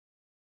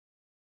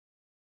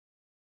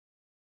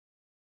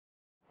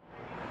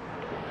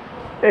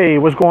Hey,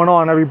 what's going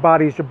on,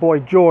 everybody? It's your boy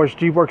George,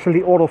 G-Works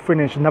Elite Auto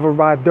Finish. Never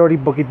ride dirty,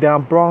 boogie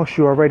down Bronx.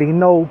 You already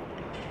know.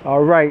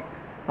 All right,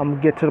 I'm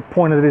gonna get to the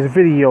point of this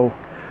video.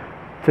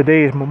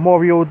 Today is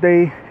Memorial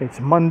Day. It's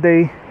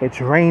Monday.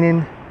 It's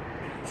raining,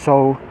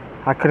 so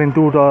I couldn't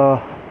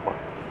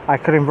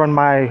run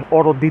my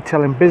auto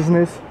detailing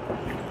business.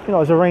 You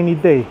know, it's a rainy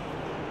day.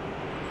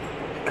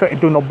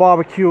 Couldn't do no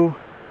barbecue.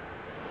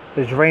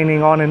 It's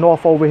raining on and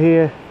off over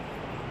here.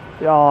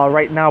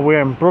 Right now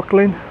we're in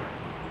Brooklyn.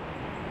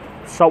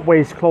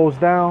 Subway's closed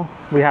down.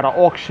 We had an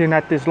auction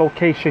at this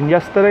location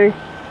yesterday,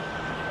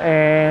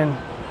 and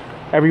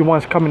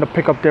everyone's coming to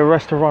pick up their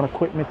restaurant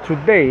equipment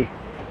today.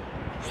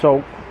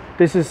 So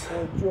this is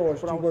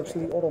George, G-Works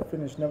Elite Auto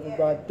Finish. Never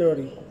ride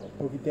dirty.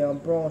 Boogie down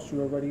Bronx.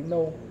 You already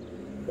know.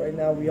 Right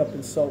now we up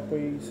in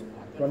Subways,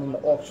 running the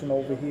auction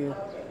over here,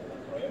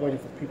 waiting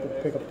for people to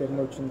pick up their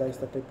merchandise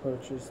that they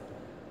purchased.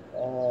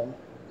 The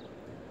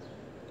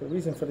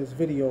reason for this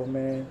video,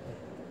 man,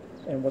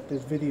 and what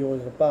this video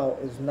is about,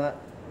 is not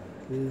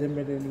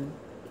limiting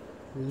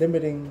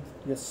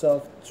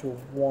yourself to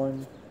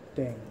one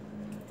thing.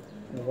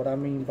 And what I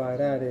mean by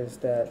that is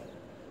that,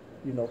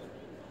 you know,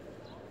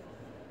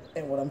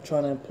 and what I'm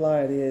trying to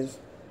imply it is,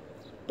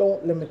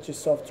 don't limit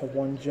yourself to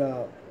one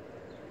job.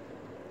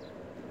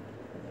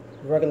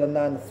 Regular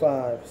 9 to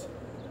 5s.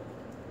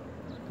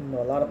 You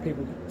know, a lot of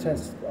people tend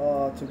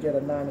to get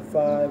a 9 to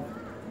 5.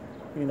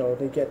 You know,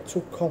 they get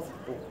too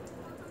comfortable.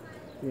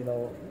 You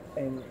know,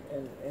 and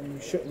you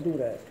shouldn't do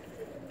that.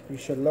 You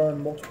should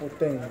learn multiple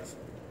things.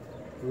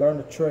 Learn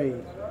a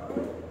trade.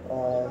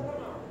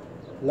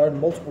 Learn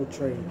multiple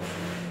trades,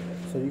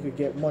 so you could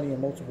get money in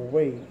multiple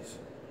ways.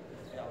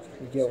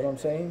 You get what I'm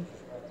saying?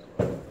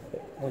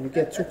 When you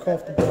get too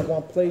comfortable in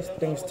one place,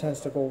 things tend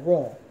to go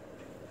wrong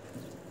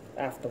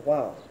after a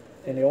while.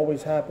 And it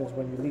always happens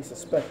when you least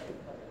expect it.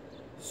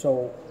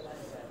 So,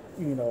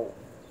 you know,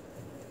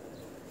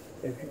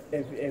 if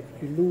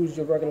you lose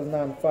your regular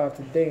 9 to 5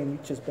 today and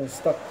you've just been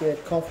stuck there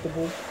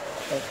comfortable,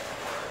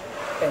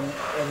 and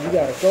you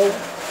gotta go,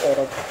 or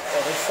they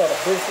start a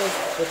business,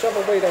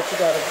 whichever way that you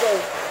gotta go,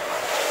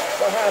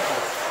 what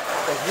happens?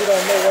 If you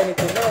don't know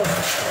anything else,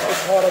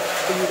 it's harder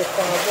for you to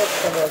find work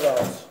somewhere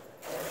else.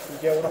 You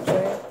get what I'm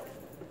saying?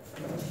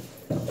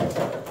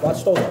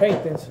 Watch those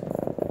paintings.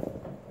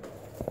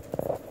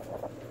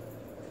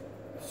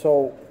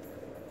 So,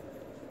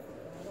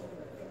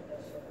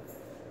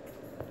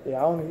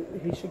 yeah,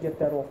 he should get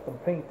that off them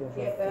paintings.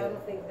 Yeah, but I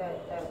don't think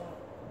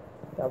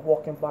that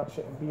walk-in box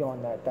shouldn't be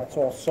on that. That's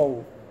all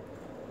sold.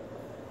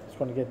 It's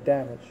going to get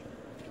damaged.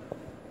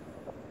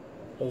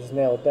 It's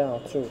nailed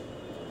down too.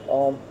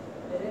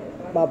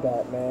 My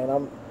bad,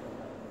 man.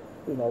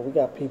 You know, we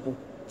got people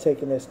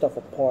taking their stuff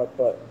apart,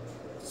 but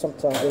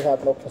sometimes they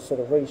have no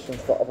consideration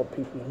for other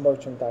people's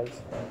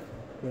merchandise.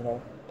 You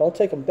know, don't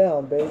take them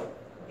down, babe.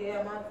 Yeah,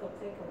 I might as well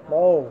take them down.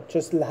 No,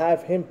 just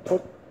have him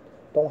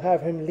don't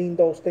have him lean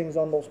those things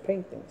on those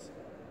paintings.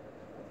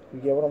 You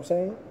get what I'm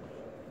saying?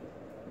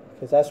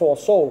 Because that's all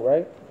sold,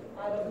 right?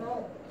 I don't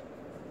know.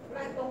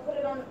 Like, don't put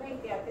it on the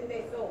paint there. I think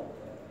they sold.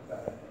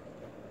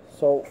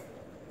 So,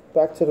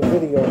 back to the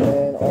video,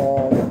 man.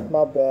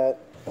 My bad.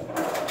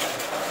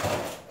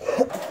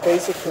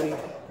 Basically,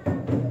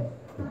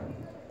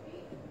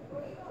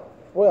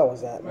 where I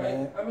was at,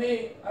 man.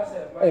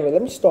 Anyway,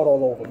 let me start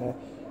all over, man.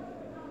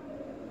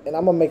 And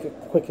I'm going to make it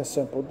quick and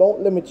simple. Don't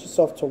limit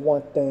yourself to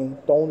one thing.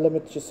 Don't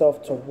limit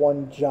yourself to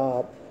one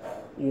job.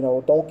 You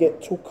know, don't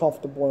get too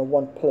comfortable in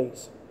one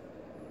place.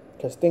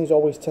 Because things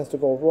always tend to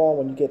go wrong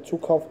when you get too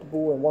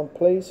comfortable in one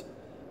place.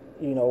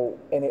 You know,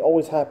 and it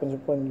always happens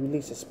when you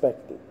least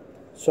expect it.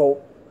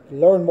 So,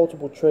 learn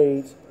multiple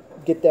trades.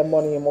 Get that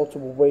money in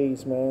multiple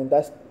ways, man.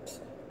 That's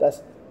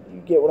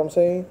you get what I'm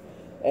saying?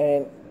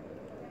 And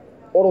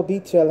auto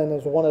detailing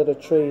is one of the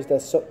trades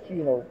that,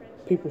 you know,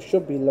 people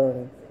should be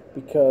learning.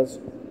 Because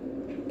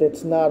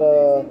it's not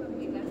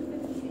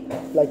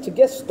like, to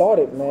get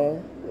started,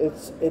 man,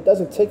 it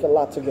doesn't take a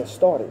lot to get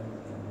started,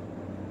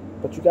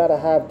 but you gotta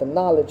have the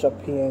knowledge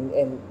up here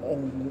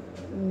and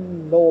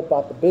know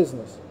about the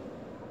business.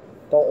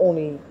 Don't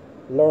only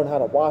learn how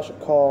to wash a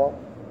car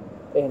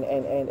and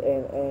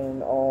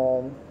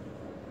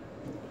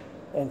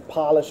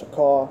polish a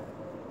car.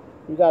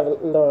 You gotta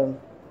learn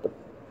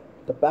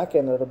the back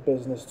end of the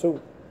business too,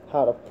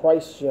 how to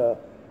price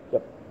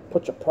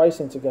put your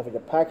pricing together,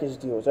 your package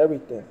deals,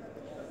 everything.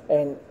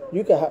 And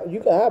you can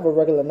have a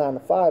regular 9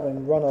 to 5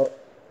 and run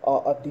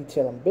a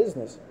detailing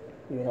business,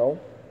 you know,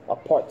 a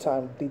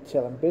part-time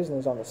detailing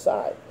business on the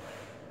side.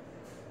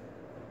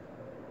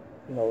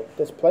 You know,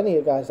 there's plenty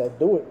of guys that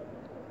do it.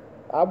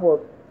 I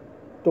work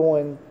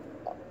doing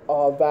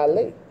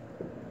valet.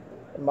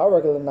 In my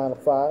regular 9 to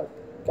 5,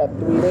 got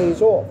 3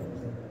 days off.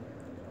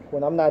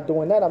 When I'm not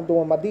doing that, I'm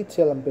doing my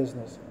detailing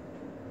business.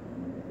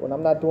 When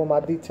I'm not doing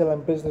my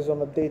detailing business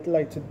on a day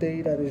like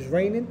today that is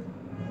raining,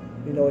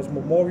 you know, it's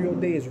Memorial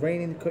Day, it's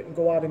raining, couldn't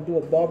go out and do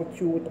a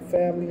barbecue with the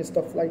family and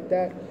stuff like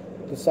that,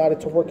 decided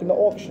to work in the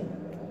auction.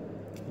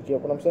 You get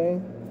what I'm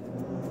saying?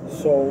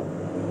 So,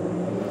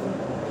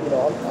 you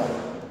know,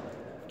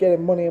 I'm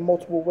getting money in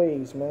multiple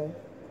ways, man.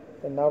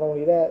 And not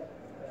only that,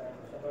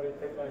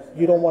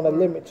 you don't want to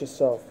limit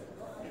yourself.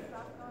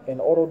 And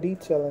auto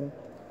detailing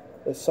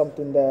is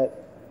something that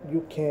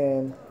you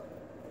can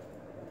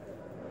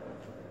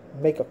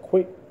make a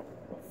quick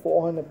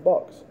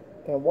 $400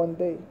 in one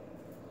day.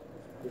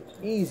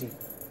 Easy.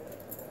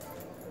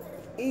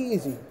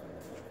 Easy.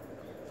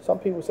 Some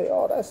people say,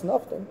 oh, that's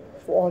nothing.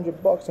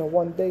 $400 in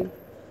one day.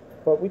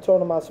 But we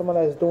talking about someone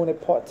that's doing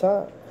it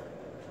part-time.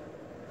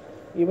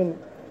 Even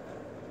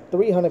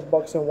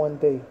 $300 in one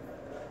day.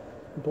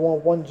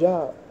 Doing one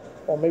job.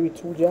 Or maybe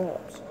two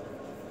jobs.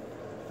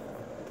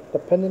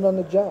 Depending on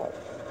the job.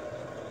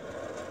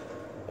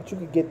 But you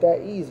could get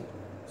that easy.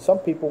 Some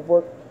people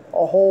work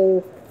a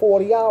whole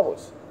 40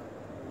 hours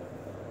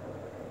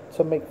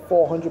to make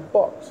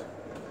 $400.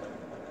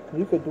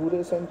 You could do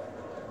this in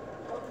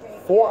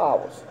 4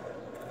 hours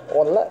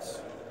or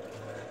less.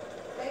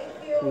 Thank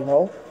you. You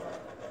know?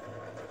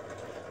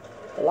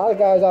 A lot of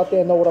guys out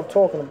there know what I'm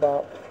talking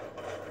about.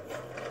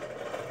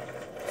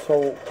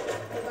 So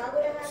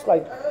it's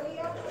like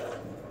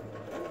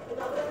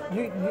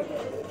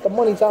the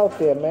money's out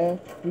there, man.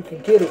 You can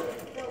get it.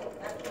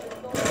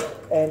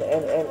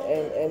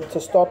 And to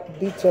start the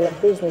detailing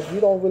business, you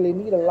don't really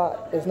need a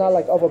lot. It's not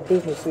like other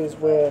businesses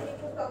where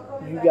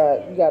you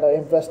gotta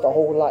invest a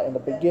whole lot in the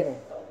beginning.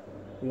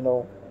 You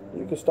know,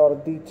 you can start a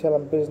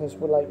detailing business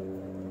with like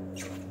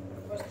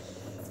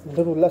a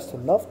little less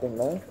than nothing,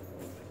 man.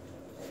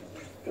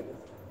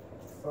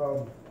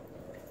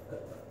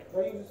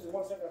 Can you just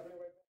 1 second?